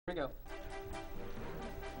we go.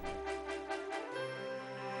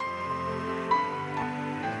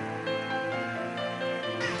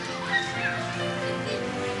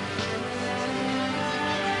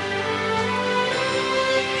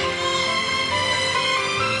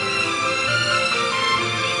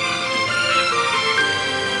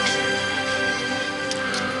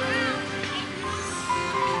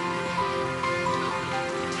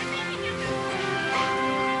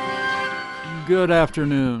 Good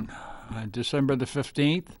afternoon. December the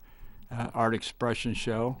 15th, Art Expression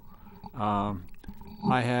Show.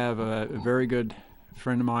 I have a very good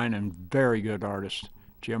friend of mine and very good artist,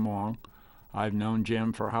 Jim Wong. I've known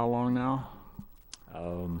Jim for how long now?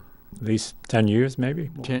 At least 10 years, maybe.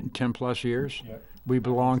 10 plus years. Yeah. We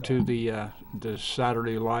belong to the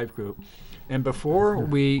Saturday Live group. And before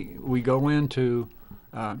we go into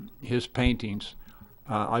his paintings,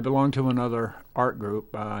 I belong to another art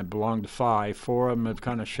group. I belong to 5. 4 of them have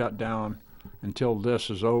kind of shut down until this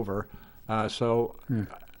is over. So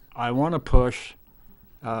I want to push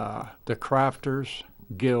the Crafters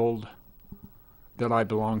Guild that I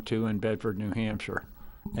belong to in Bedford, New Hampshire.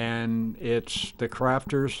 And it's the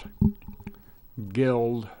Crafters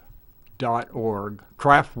Guild.org,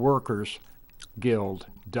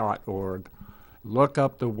 craftworkersguild.org. Look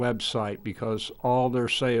up the website because all their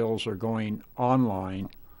sales are going online,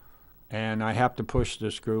 and I have to push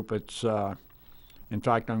this group. It's in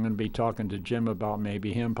fact, I'm going to be talking to Jim about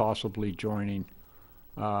maybe him possibly joining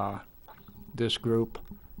this group.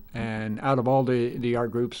 And out of all the art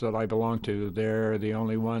groups that I belong to, they're the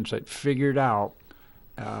only ones that figured out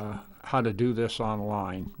how to do this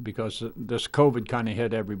online, because this COVID kind of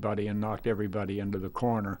hit everybody and knocked everybody into the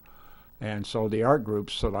corner. And so the art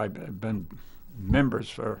groups that I've been members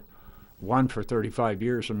for 35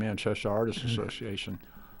 years in Manchester Artists Association.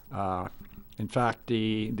 In fact,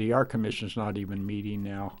 the Art Commission's not even meeting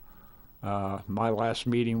now. My last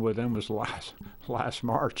meeting with them was last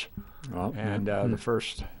March, and the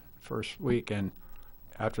first week, and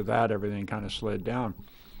after that everything kind of slid down.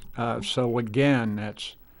 So again,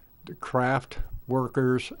 that's the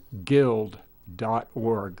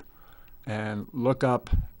craftworkersguild.org, and look up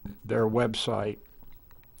their website.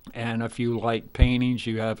 And if you like paintings,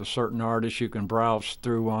 you have a certain artist you can browse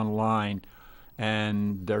through online,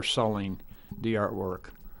 and they're selling the artwork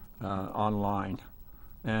online.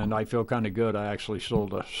 And I feel kind of good. I actually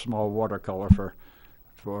sold a small watercolor for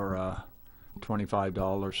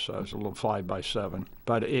 $25. So it's a little 5x7.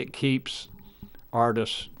 But it keeps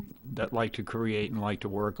artists that like to create and like to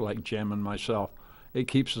work, like Jim and myself, it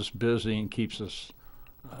keeps us busy and keeps us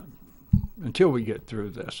until we get through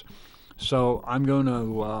this. So I'm going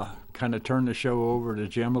to kind of turn the show over to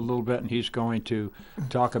Jim a little bit, and he's going to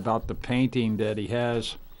talk about the painting that he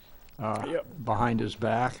has behind his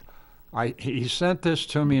back. He sent this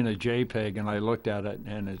to me in a JPEG, and I looked at it,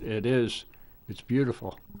 and it's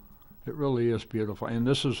beautiful. It really is beautiful. And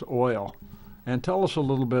this is oil. And tell us a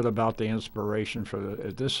little bit about the inspiration for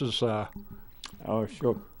this. Is Oh,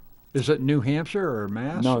 sure. Is it New Hampshire or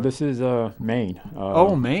Mass? No, this is Maine.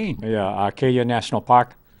 Maine. Yeah, Arcadia National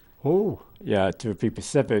Park. Oh. Yeah, to be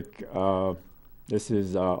specific, this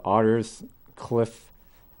is Otter's Cliff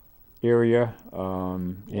area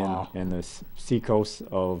in the Seacoast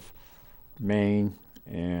of Maine.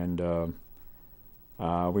 And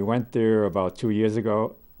we went there about 2 years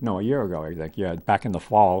ago. No, a year ago, I think. Yeah, back in the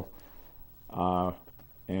fall.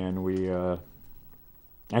 And we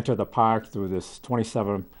entered the park through this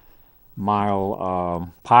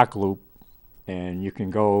 27-mile park loop, and you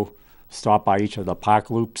can go stop by each of the park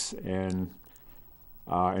loops and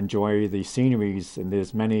enjoy the sceneries. And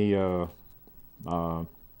there's many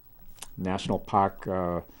national park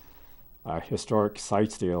historic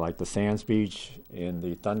sites there, like the Sands Beach and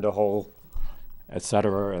the Thunder Hole,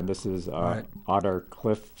 etc. And this is Otter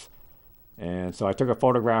Cliff. And so I took a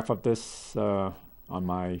photograph of this on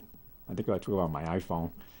my, I think I took it on my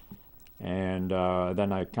iPhone. And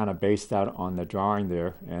then I kind of based that on the drawing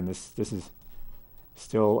there. And this is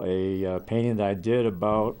still a painting that I did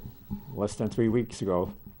about less than 3 weeks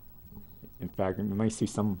ago. In fact, you might see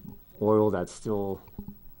some oil that's still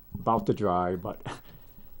about to dry, but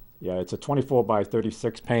yeah, it's a 24 by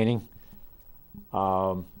 36 painting.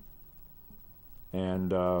 And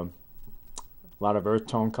a lot of earth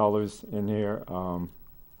tone colors in here.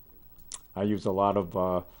 I use a lot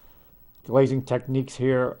of glazing techniques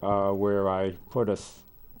here where I put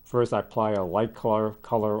first I apply a light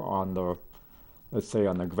color on the, let's say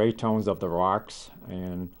on the gray tones of the rocks,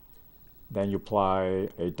 and then you apply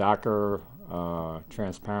a darker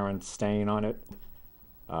transparent stain on it.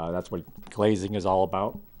 That's what glazing is all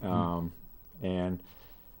about. And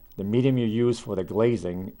the medium you use for the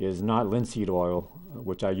glazing is not linseed oil,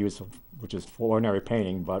 which I use, which is for ordinary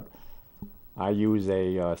painting, but I use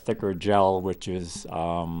a thicker gel, which is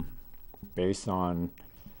based on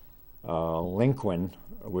Linquin,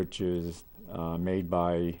 which is made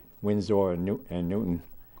by Winsor and Newton.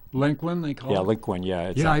 Linquin, they call Yeah, it? Linquin, yeah.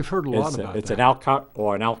 It's Yeah, I've heard a lot about it's that. an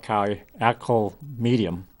alkyl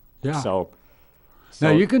medium. Yeah. So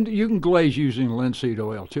Now you can glaze using linseed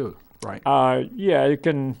oil too, right? yeah, you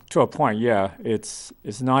can to a point. Yeah, it's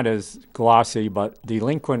not as glossy, but the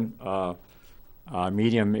Linquin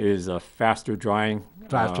medium is a faster drying.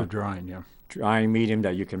 Faster drying, yeah. Drying medium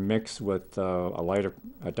that you can mix with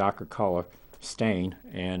a darker color stain,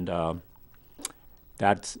 and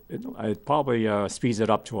it probably speeds it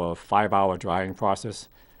up to a 5-hour drying process.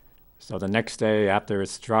 So the next day after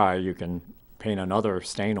it's dry, you can paint another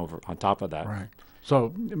stain over on top of that. Right.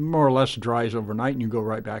 So more or less dries overnight, and you go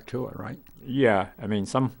right back to it, right? Yeah, I mean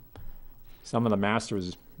some of the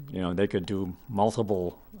masters, they could do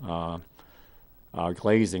multiple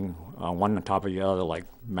glazing, one on top of the other, like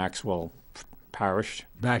Maxwell Parrish.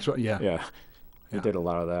 Maxwell, yeah. Yeah, he Yeah. did a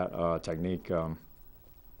lot of that technique.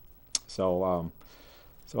 So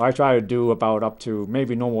I try to do about up to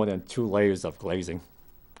maybe no more than 2 layers of glazing.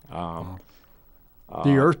 The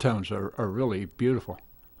earth tones are really beautiful.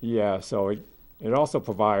 Yeah, so it also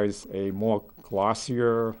provides a more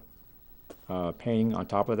glossier painting on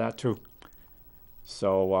top of that too.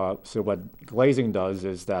 So what glazing does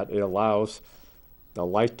is that it allows the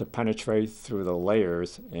light to penetrate through the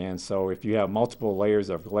layers, and so if you have multiple layers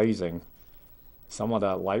of glazing, some of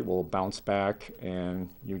that light will bounce back, and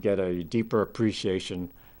you get a deeper appreciation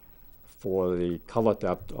for the color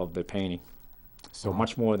depth of the painting. So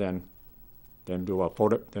much more than do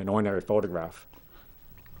an ordinary photograph.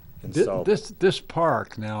 And so This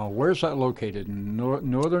park now, where's that located? In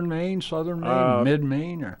northern Maine, southern Maine, mid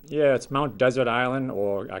Maine, or yeah, it's Mount Desert Island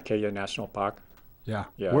or Arcadia National Park. yeah?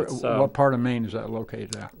 Yeah, What part of Maine is that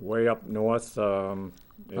located at? Way up north.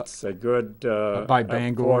 It's a good By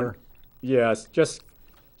Bangor. Yeah, it's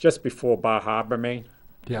just before Bar Harbor, Maine.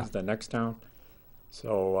 Yeah. Is the next town.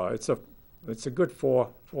 So it's a good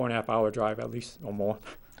 4.5 hour drive at least or more.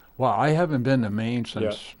 Well, I haven't been to Maine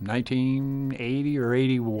since 1980 or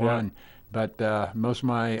 81, but I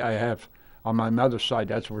have on my mother's side.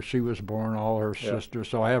 That's where she was born. All her sisters,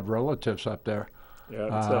 so I have relatives up there.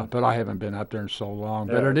 Yeah, but I haven't been up there in so long.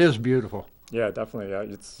 Yeah, But it is beautiful. yeah, definitely. Yeah,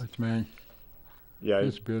 it's Maine. yeah.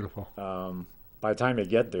 It's beautiful. By the time you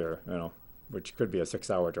get there, which could be a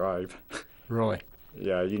 6-hour drive. Really.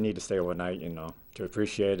 Yeah, you need to stay overnight, to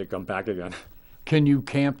appreciate it, come back again. Can you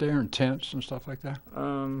camp there in tents and stuff like that?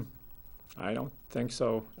 I don't think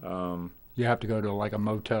so. You have to go to like a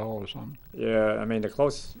motel or something. Yeah, I mean the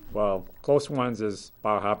close ones is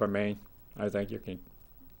Bar Harbor, Maine. I think you can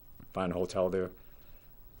find a hotel there.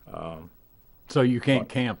 So you can't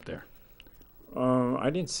camp there. I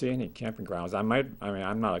didn't see any camping grounds. I'm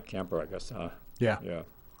not a camper, I guess. Yeah. Yeah.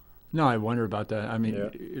 No, I wonder about that. I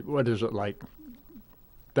mean, what is it like?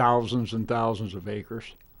 Thousands and thousands of acres.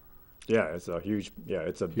 Yeah, it's a huge. Yeah,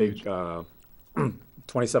 it's a big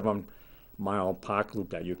 27-mile park loop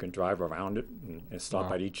that you can drive around it and stop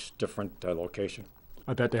Wow. at each different location.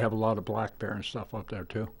 I bet they have a lot of black bear and stuff up there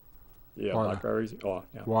too. Yeah, Wow. blackberries. Oh,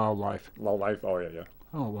 yeah. Wildlife. Wildlife. Oh, yeah, yeah.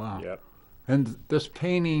 Oh wow. Yeah. And this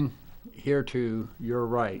painting here to your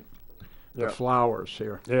right, the Yeah. flowers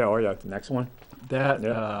here. Yeah. Oh, yeah. The next one. That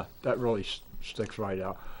Yeah. that really sticks right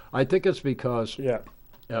out. I think it's because Yeah.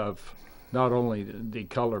 of not only the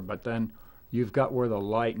color, but then you've got where the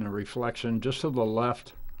light and the reflection just to the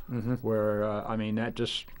left, where I mean that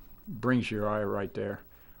just brings your eye right there.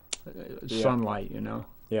 Sunlight,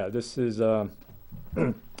 Yeah. This is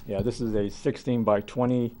this is a 16 by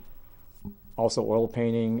 20, also oil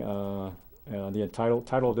painting. The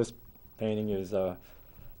title of this painting is the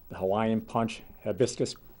Hawaiian Punch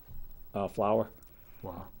Hibiscus flower.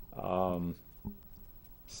 Wow.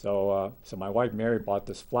 So my wife Mary bought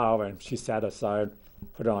this flower, and she sat aside,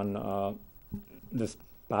 put it on this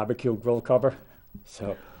barbecue grill cover.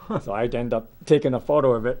 So I'd end up taking a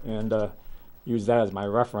photo of it and use that as my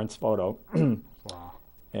reference photo. Wow.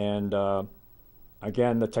 And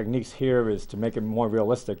again, the techniques here is to make it more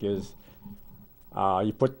realistic. Is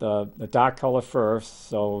you put the dark color first,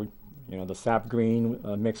 so the sap green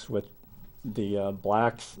mixed with the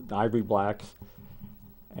blacks, the ivory blacks.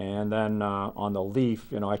 And then on the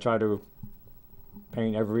leaf, I try to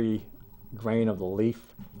paint every grain of the leaf,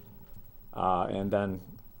 and then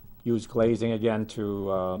use glazing again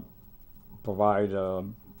to provide a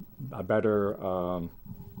better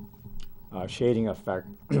shading effect.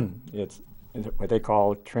 It's what they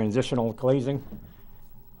call transitional glazing.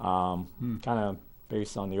 kind of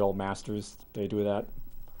based on the old masters. They do that.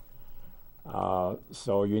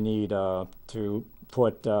 So you need to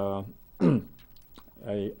put a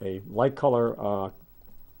light color,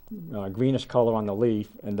 greenish color on the leaf,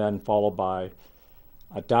 and then followed by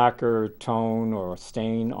a darker tone or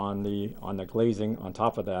stain on the glazing on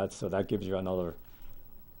top of that. So that gives you another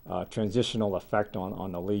transitional effect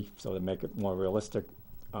on the leaf, so to make it more realistic.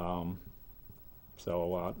 So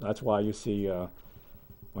that's why you see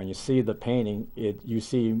when you see the painting, you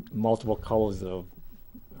see multiple colors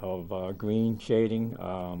of green shading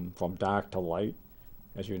from dark to light,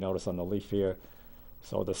 as you notice on the leaf here.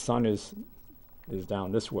 So the sun is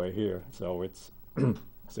down this way here, so it's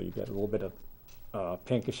so you get a little bit of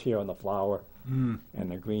pinkish here on the flower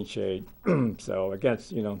and the green shade. So again,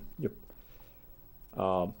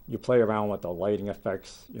 you play around with the lighting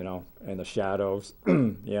effects, and the shadows.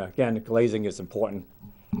 Yeah, again, glazing is important.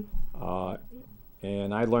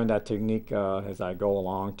 And I learned that technique as I go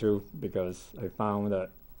along too, because I found that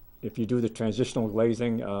if you do the transitional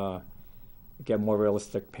glazing, you get more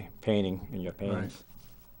realistic painting in your paintings.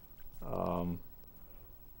 Right.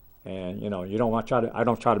 And you don't want to I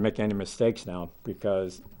don't try to make any mistakes now,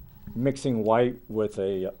 because mixing white with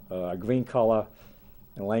a green color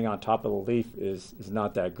and laying on top of the leaf is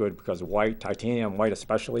not that good, because white, titanium white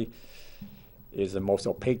especially, is the most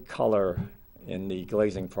opaque color in the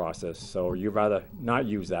glazing process. So you rather not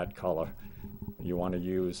use that color. You want to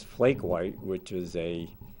use flake white, which is a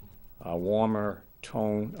warmer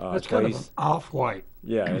tone That's glaze. kind of off-white.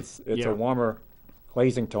 Yeah, it's a warmer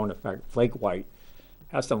glazing tone effect. Flake white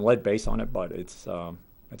has some lead base on it, but it's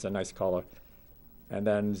a nice color. And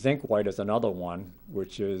then zinc white is another one,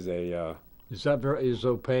 which is a is that as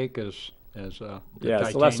opaque as the yeah,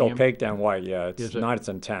 it's less opaque than white. Yeah, it's not as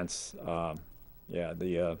intense. Yeah,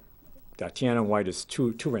 the titanium white is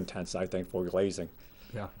too intense, I think, for glazing.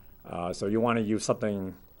 Yeah. So you want to use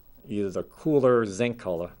something, either the cooler zinc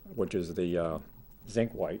color, which is the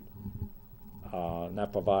zinc white. That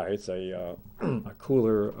provides a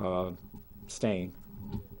cooler stain.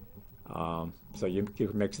 So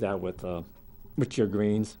you mix that with your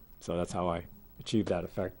greens. So that's how I achieve that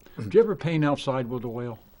effect. Do you ever paint outside with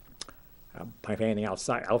oil? Painting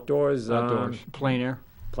outside, outdoors? Outdoors, plein air?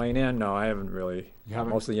 Plein air? No, I haven't really.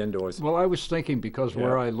 Mostly indoors. Well, I was thinking, because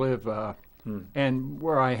where I live and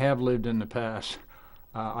where I have lived in the past,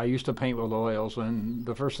 I used to paint with oils, and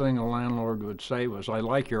the first thing the landlord would say was, "I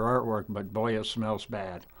like your artwork, but boy, it smells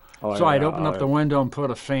bad." Oh, so I'd open up the window and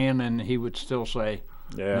put a fan, and he would still say,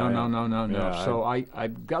 "No. Yeah, so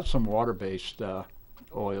I've got some water-based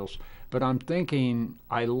oils, but I'm thinking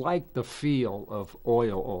I like the feel of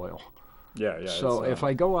oil. Yeah. So if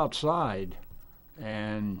I go outside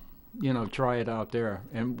and try it out there,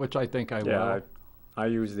 and which I think I will. I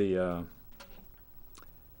use the.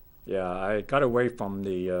 I got away from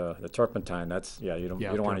the turpentine. That's you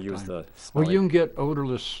don't want to use the. Well, you can get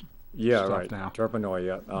odorless. Stuff now.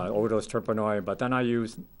 Turpenoid, odorless turpenoid. But then I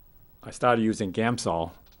started using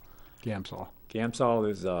Gamsol. Gamsol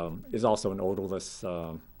is also an odorless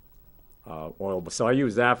oil. So I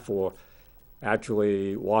use that for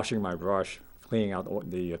actually washing my brush, cleaning out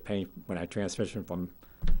the paint when I transition from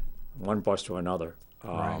one brush to another.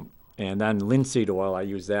 Right. And then linseed oil, I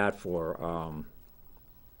use that for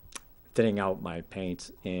thinning out my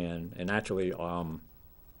paints and actually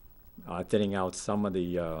thinning out some of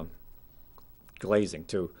the glazing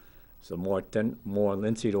too. So more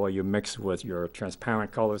linseed oil you mix with your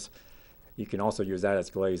transparent colors. You can also use that as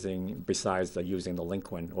glazing besides using the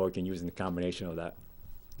liquid, or you can use the combination of that.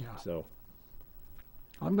 Yeah. So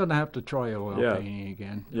I'm going to have to try oil painting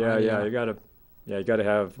again. You gotta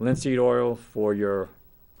have linseed oil for your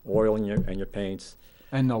oil and your paints.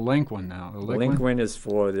 And the liquid now. The liquid is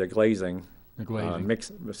for the glazing. The glazing.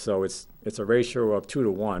 Mix. So it's a ratio of 2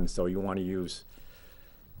 to 1. So you want to use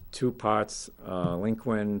 2 parts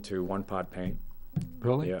liquid to 1 part paint.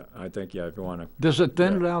 Really? Yeah, I think if you want to. Does it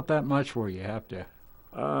thin it out that much where you have to?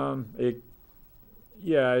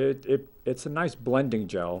 It's a nice blending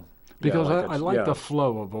gel. Because I like the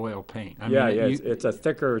flow of oil paint. I mean, it's a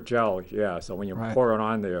thicker gel. Yeah, so when you pour it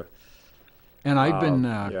on there. And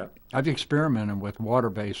I've experimented with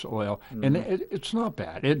water-based oil, and it's not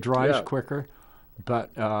bad. It dries quicker,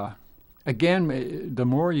 but again, the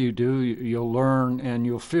more you do, you'll learn, and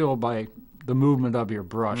you'll feel by the movement of your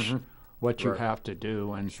brush what you have to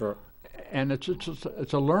do, and and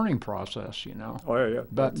it's a learning process, Oh yeah.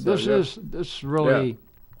 But this really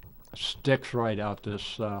sticks right out.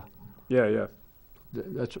 This.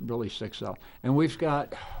 That really sticks out. And we've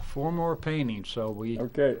got 4 more paintings, so we.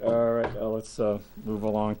 Okay, all right. Let's move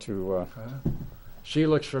along to. She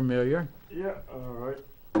looks familiar. Yeah, all right.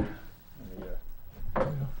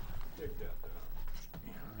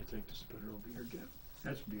 take this, put it over here again.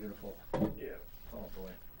 That's beautiful. Yeah. Oh boy.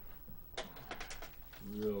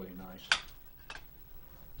 Really nice.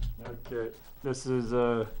 Okay, this is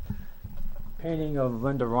a painting of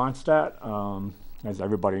Linda Ronstadt, as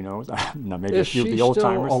everybody knows. No, maybe a Is few of she the old still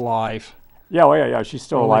timers. alive? Yeah, well, yeah, she's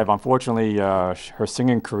still Really? alive. Unfortunately, her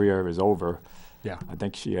singing career is over. Yeah. I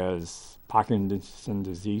think she has Parkinson's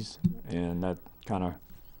disease, and that kind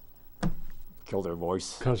of killed her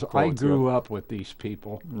voice. Because I grew up with these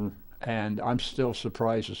people, and I'm still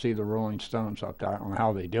surprised to see the Rolling Stones up there. I don't know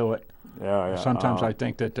how they do it. Yeah, yeah. Sometimes I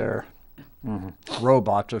think that they're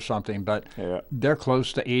robots or something, but Yeah. they're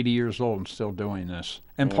close to 80 years old and still doing this.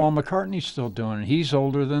 And Yeah. Paul McCartney's still doing it. He's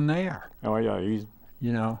older than they are, Oh, yeah, he's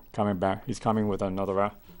you know. coming back. He's coming with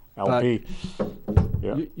another LP.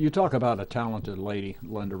 Yeah. You talk about a talented lady,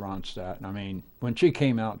 Linda Ronstadt. I mean, when she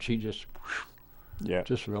came out, she just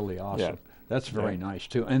really awesome. Yeah. That's very nice,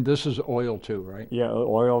 too. And this is oil, too, right? Yeah,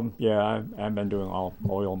 oil. Yeah, I've been doing all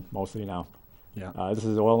oil mostly now. Yeah. This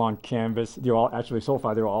is oil on canvas. They're all actually so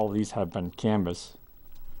far. All of these have been canvas.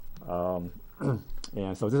 And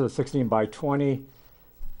so this is 16 by 20,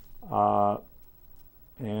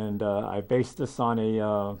 and I based this on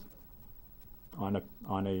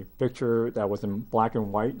a picture that was in black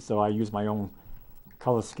and white. So I used my own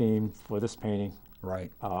color scheme for this painting.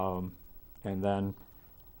 Right. And then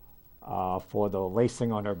for the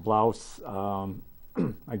lacing on her blouse,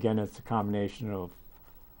 again, it's a combination of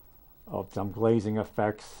some glazing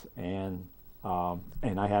effects, and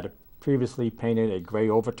I had previously painted a gray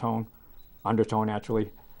undertone actually,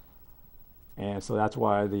 and so that's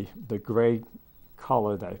why the gray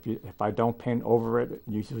color, that if I don't paint over it,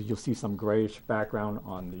 you'll see some grayish background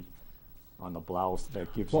on the blouse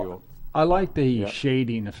that gives you. I like the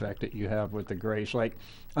shading effect that you have with the grays, like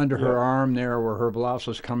under her arm there, where her blouse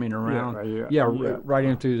is coming around. Right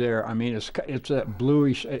in through there. I mean, it's that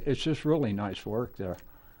bluish. It's just really nice work there.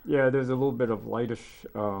 Yeah, there's a little bit of lightish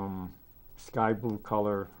sky blue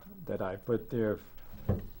color that I put there,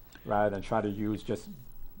 rather than try to use just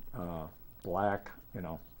black,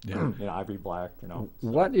 ivory black,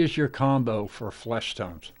 What is your combo for flesh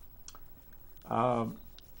tones?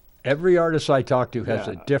 Every artist I talk to has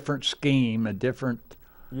a different scheme, a different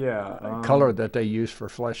color that they use for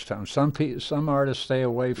flesh tones. Some artists stay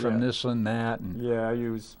away from this and that. And yeah, I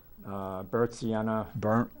use burnt sienna,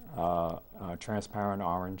 transparent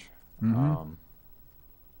orange.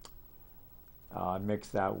 Mix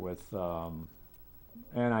that with, and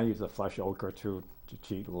I use a flesh ochre too, to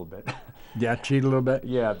cheat a little bit. Yeah, cheat a little bit.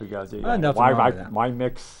 Yeah, because why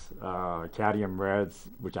mix cadmium reds,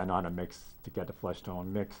 which I know how to mix to get the flesh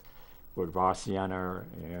tone, mix with raw sienna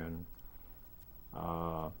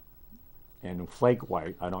and flake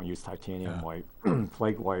white. I don't use titanium white.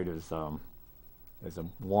 Flake white is a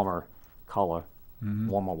warmer color,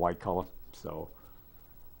 warmer white color. So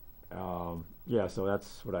so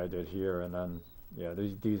that's what I did here, and then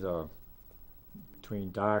these are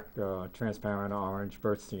between dark transparent orange,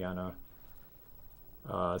 burnt sienna.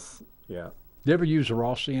 You ever use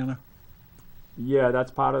raw sienna? Yeah,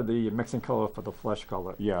 that's part of the mixing color for the flesh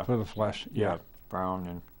color. Yeah. For the flesh. Yeah. Brown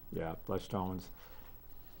and flesh tones.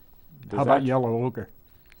 How about yellow ochre?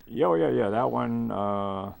 Yeah. That one.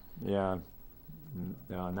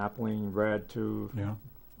 Naphthalene red too.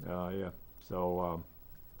 Yeah. So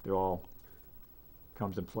they all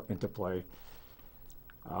comes into play.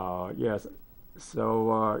 Yes.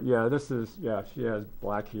 So this is she has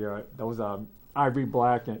black here. Those are ivory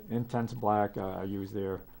black and intense black I use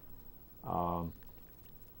there.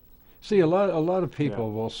 See, a lot of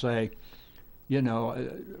people will say, a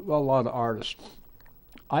lot of artists.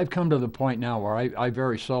 I've come to the point now where I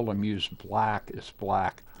very seldom use black as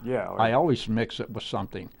black. Yeah. I always mix it with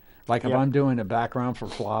something. Like if I'm doing a background for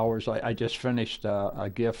flowers, I just finished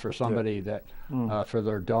a gift for somebody that for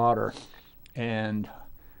their daughter, and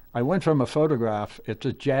I went from a photograph. It's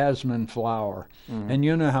a jasmine flower, and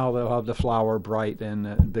you know how they'll have the flower bright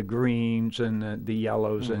and the greens and the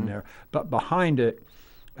yellows in there, but behind it,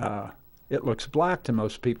 it looks black to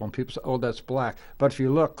most people, and people say, "Oh, that's black." But if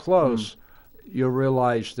you look close, you'll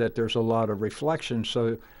realize that there's a lot of reflection.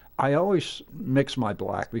 So I always mix my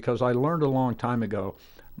black, because I learned a long time ago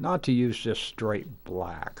not to use just straight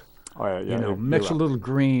black. Oh yeah. Mix a little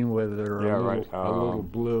green with it, or a little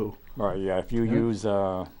blue. Right. Yeah. If you use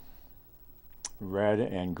red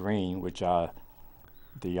and green, which are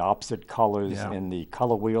the opposite colors in the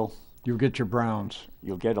color wheel, you get your browns.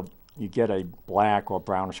 You get a black or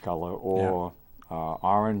brownish color, or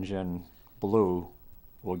orange and blue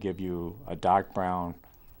will give you a dark brown,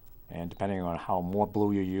 and depending on how more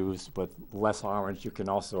blue you use, but less orange, you can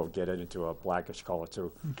also get it into a blackish color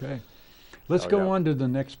too. Okay. Let's So, go yeah. on to the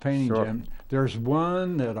next painting, Sure. Jim. There's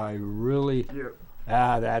one that I really,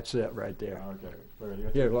 that's it right there. Okay.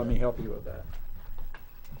 Here, let me help you with that.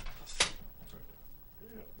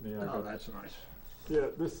 Yeah, Oh, that's nice. yeah,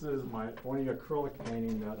 this is my only acrylic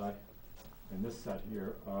painting that in this set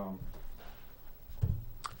here.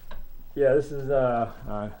 Yeah, this is no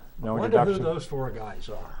I wonder who introduction. those four guys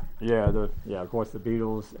are. Yeah, of course the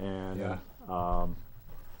Beatles, and Yeah.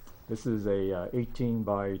 this is a 18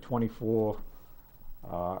 by 24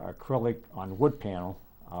 acrylic on wood panel,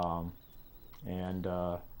 and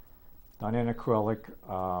done in acrylic.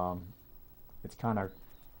 It's kind of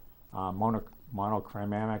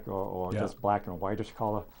monochromatic or Yeah. just black and whitish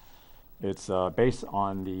color. It's based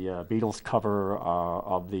on the Beatles cover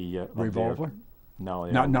of the Revolver? No,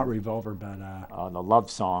 Not Revolver, but the Love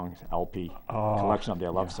Songs LP, Oh, collection of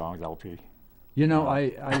their Love yeah. Songs LP. you know,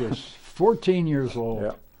 I was 14 years old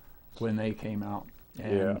Yeah. when they came out.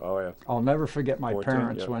 And Yeah, oh yeah. I'll never forget my 14,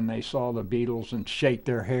 parents yeah. when they saw the Beatles and shake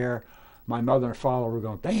their hair. My mother and father were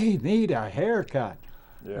going, they need a haircut.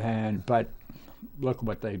 Yeah. But look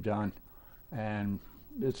what they've done. And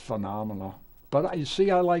it's phenomenal. But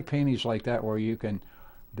I like paintings like that where you can,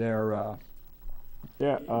 they're,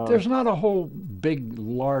 there's not a whole big,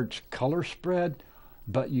 large color spread,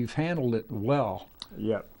 but you've handled it well.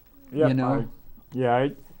 Yeah. Yeah. You know?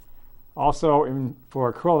 I also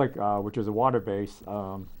for acrylic, which is a water base,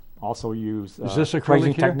 also use Is this acrylic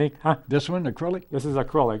glazing here? technique. Huh? This one, acrylic? This is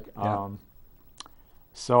acrylic. Yeah.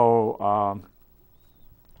 So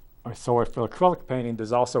for acrylic painting,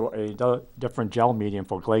 there's also a different gel medium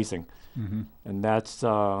for glazing, and that's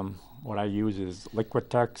what I use is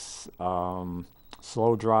Liquitex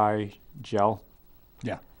slow dry gel.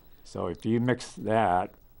 Yeah. So if you mix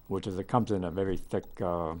that, which is it comes in a very thick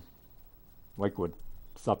liquid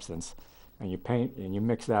substance, and you paint and you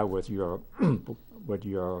mix that with your with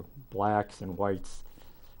your blacks and whites.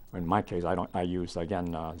 In my case, I use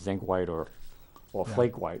again zinc white or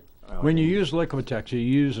flake white. When you use Liquitex, do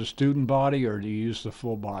you use a student body or do you use the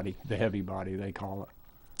full body, the heavy body they call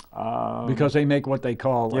it? Because they make what they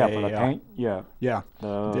call for the paint, yeah.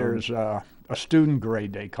 There's a student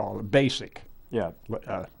grade they call it, basic. yeah,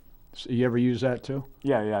 So you ever use that too?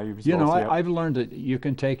 yeah. I use You know, those, yeah. I've learned that you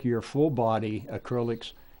can take your full body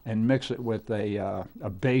acrylics and mix it with a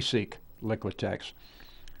basic Liquitex,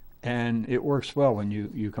 and it works well when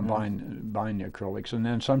you combine the acrylics. And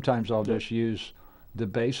then sometimes I'll just use the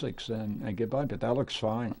basics and get by, but that looks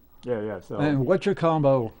fine. Yeah. So And what's your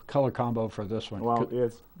color combo for this one? well,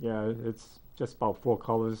 it's just about 4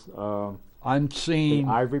 colors. I'm The seeing.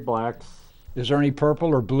 ivory blacks. Is there any purple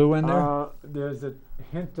or blue in there? There's a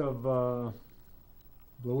hint of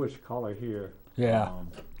bluish color here. Yeah.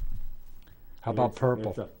 How about It's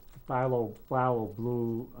purple? a phthalo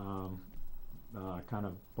blue, kind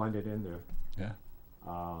of blended in there. Yeah.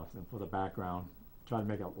 And for the background, try to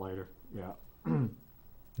make it lighter. Yeah.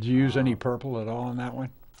 Do you use any purple at all on that one?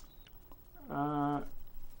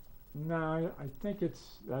 No, I think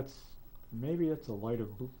maybe it's a lighter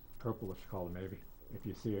blue, purplish color, maybe if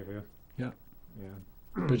you see it here. Yeah. Yeah.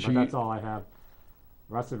 But That's all I have.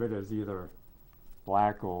 The rest of it is either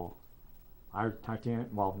black or titanium.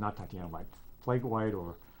 Well, not titanium, like flake white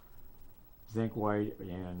or zinc white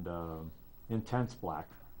and intense black.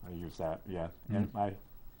 I use that. Yeah. And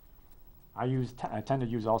I tend to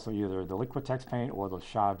use also either the Liquitex paint or the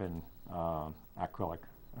Chabin acrylic.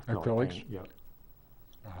 Acrylics? Paint. Yeah.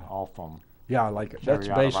 All from. Yeah, I like it. That's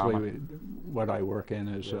Cherry basically Aroma. what I work in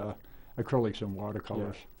is acrylics and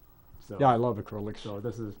watercolors. So, Yeah, I love acrylics. So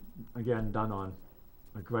this is again done on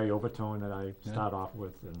a gray overtone that I start off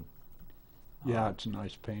with, and Yeah, it's a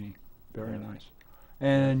nice painting. Very nice.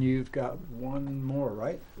 And you've got one more,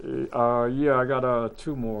 right? yeah, I got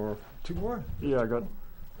 2 more. 2 more? Yeah, I got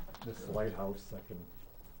this lighthouse. I can.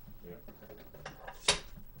 Yeah.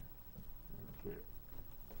 Okay.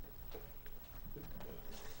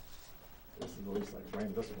 This is at least I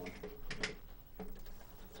framed this one.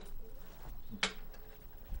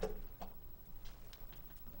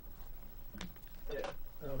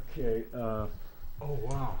 Okay. Oh,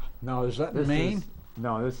 wow. Now, is that This Maine? is-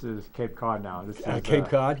 no, this is Cape Cod now. This is Cape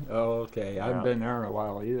Cod? Oh, okay. I haven't yeah. been there in a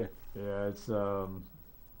while either. Yeah, it's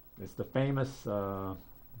the famous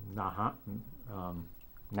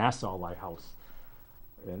Nassau Lighthouse,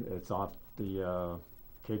 and it's off the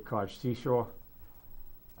Cape Cod seashore.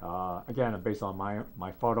 Again, based on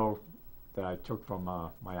my photo that I took from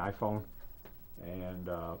my iPhone, and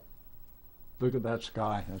Look at that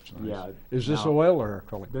sky. That's nice. yeah. Is this now, oil or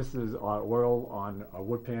acrylic? This is oil on a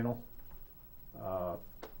wood panel.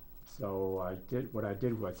 So what I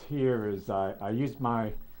did was here is I used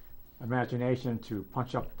my imagination to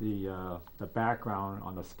punch up the background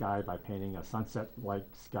on the sky by painting a sunset-like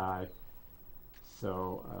sky.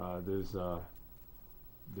 So there's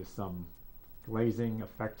some glazing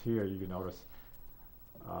effect here. You can notice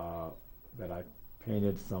that I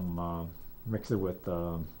painted some mix it with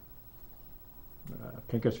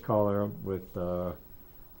pinkish color with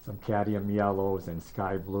some cadmium yellows and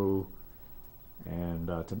sky blue, and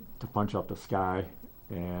to punch up the sky.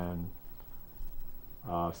 And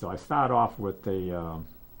so I start off with a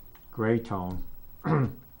gray tone.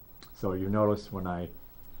 So you notice when I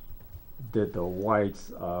did the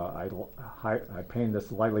whites, I painted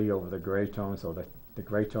this lightly over the gray tone, so that the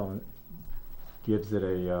gray tone gives it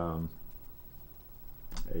a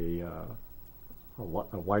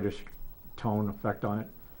whitish tone effect on it.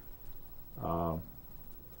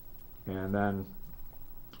 And then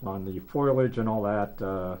on the foliage and all that,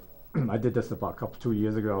 I did this about 2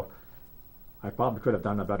 years ago. I probably could have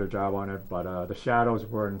done a better job on it, but the shadows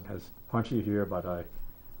weren't as punchy here, but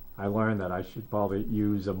I learned that I should probably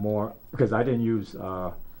use a more, because I didn't use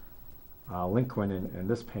Linquin in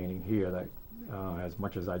this painting here that as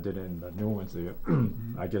much as I did in the new ones there.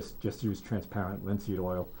 I just used transparent linseed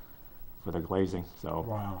oil for the glazing. So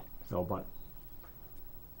wow. So, but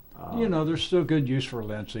you know, there's still good use for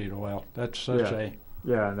linseed oil. That's such a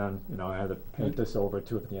and then I had to paint this over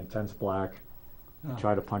too with the intense black.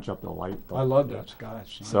 Try to punch up the light. I love that sky.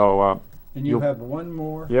 So and you have one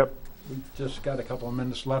more. Yep. We've just got a couple of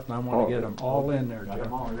minutes left, and I want to get them all in there, Got Jim.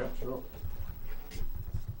 them all, yeah, sure.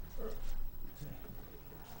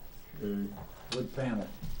 Wood panel.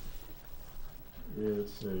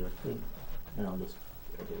 It's a and I'll just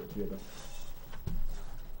put it together.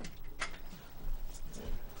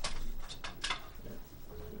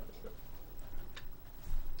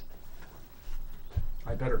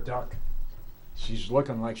 I better duck. She's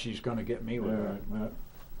looking like she's going to get me with it. Right.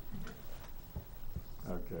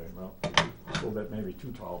 Okay, well, a little bit maybe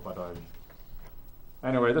too tall, but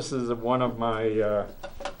anyway, this is one of my, this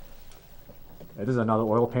is another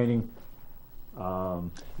oil painting.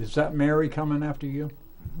 Is that Mary coming after you?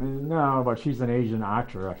 No, but she's an Asian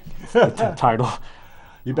actor, the title.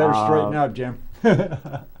 You better straighten out, Jim.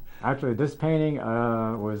 Actually, this painting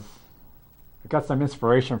I got some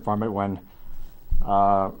inspiration from it when,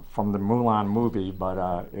 from the Mulan movie,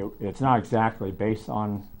 but it's not exactly based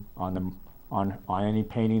on any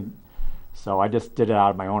painting, so I just did it out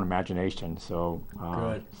of my own imagination. So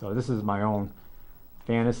good. So this is my own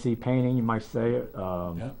fantasy painting, you might say.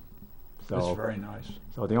 Yeah, so that's very nice.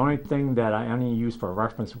 So the only thing that I only used for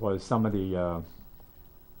reference was some of the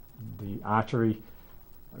archery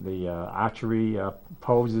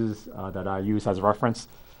poses that I use as reference.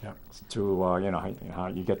 Yeah. To how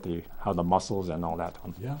you get how the muscles and all that.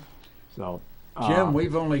 Yeah. So Jim,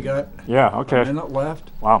 we've only got a minute left.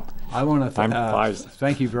 Wow. I want to thank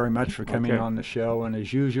you very much for coming on the show, and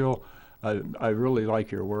as usual, I really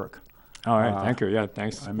like your work. All right, thank you. Yeah,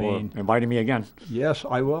 thanks for inviting me again. Yes,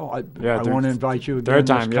 I will. I want to invite you again third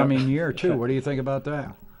time, this coming year too. What do you think about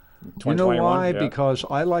that? You know 2021, why? Because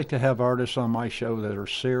I like to have artists on my show that are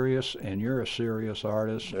serious, and you're a serious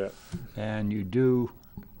artist, and you do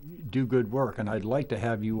good work, and I'd like to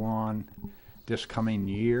have you on this coming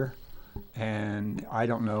year. And I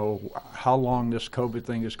don't know how long this COVID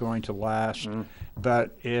thing is going to last,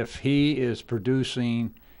 but if he is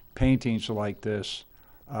producing paintings like this,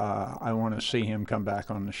 I want to see him come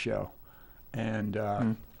back on the show.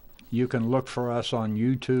 And you can look for us on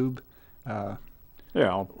YouTube.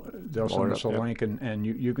 They'll send us a link, and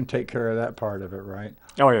you can take care of that part of it, right?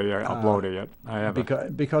 Oh yeah, upload it yet. I have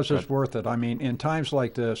because it's worth it. I mean, in times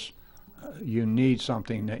like this, you need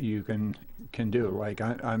something that you can do. Like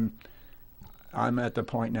I'm at the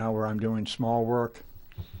point now where I'm doing small work,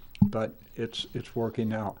 but it's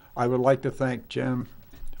working out. I would like to thank Jim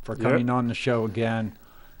for coming on the show again,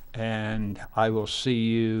 and I will see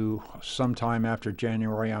you sometime after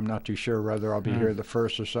January. I'm not too sure whether I'll be here the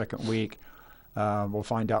first or second week. We'll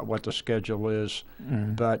find out what the schedule is,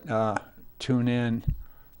 but tune in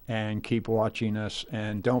and keep watching us.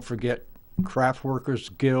 And don't forget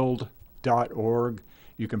craftworkersguild.org.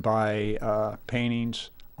 You can buy paintings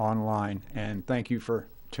online. And thank you for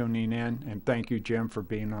tuning in, and thank you, Jim, for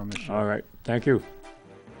being on the show. All right, thank you.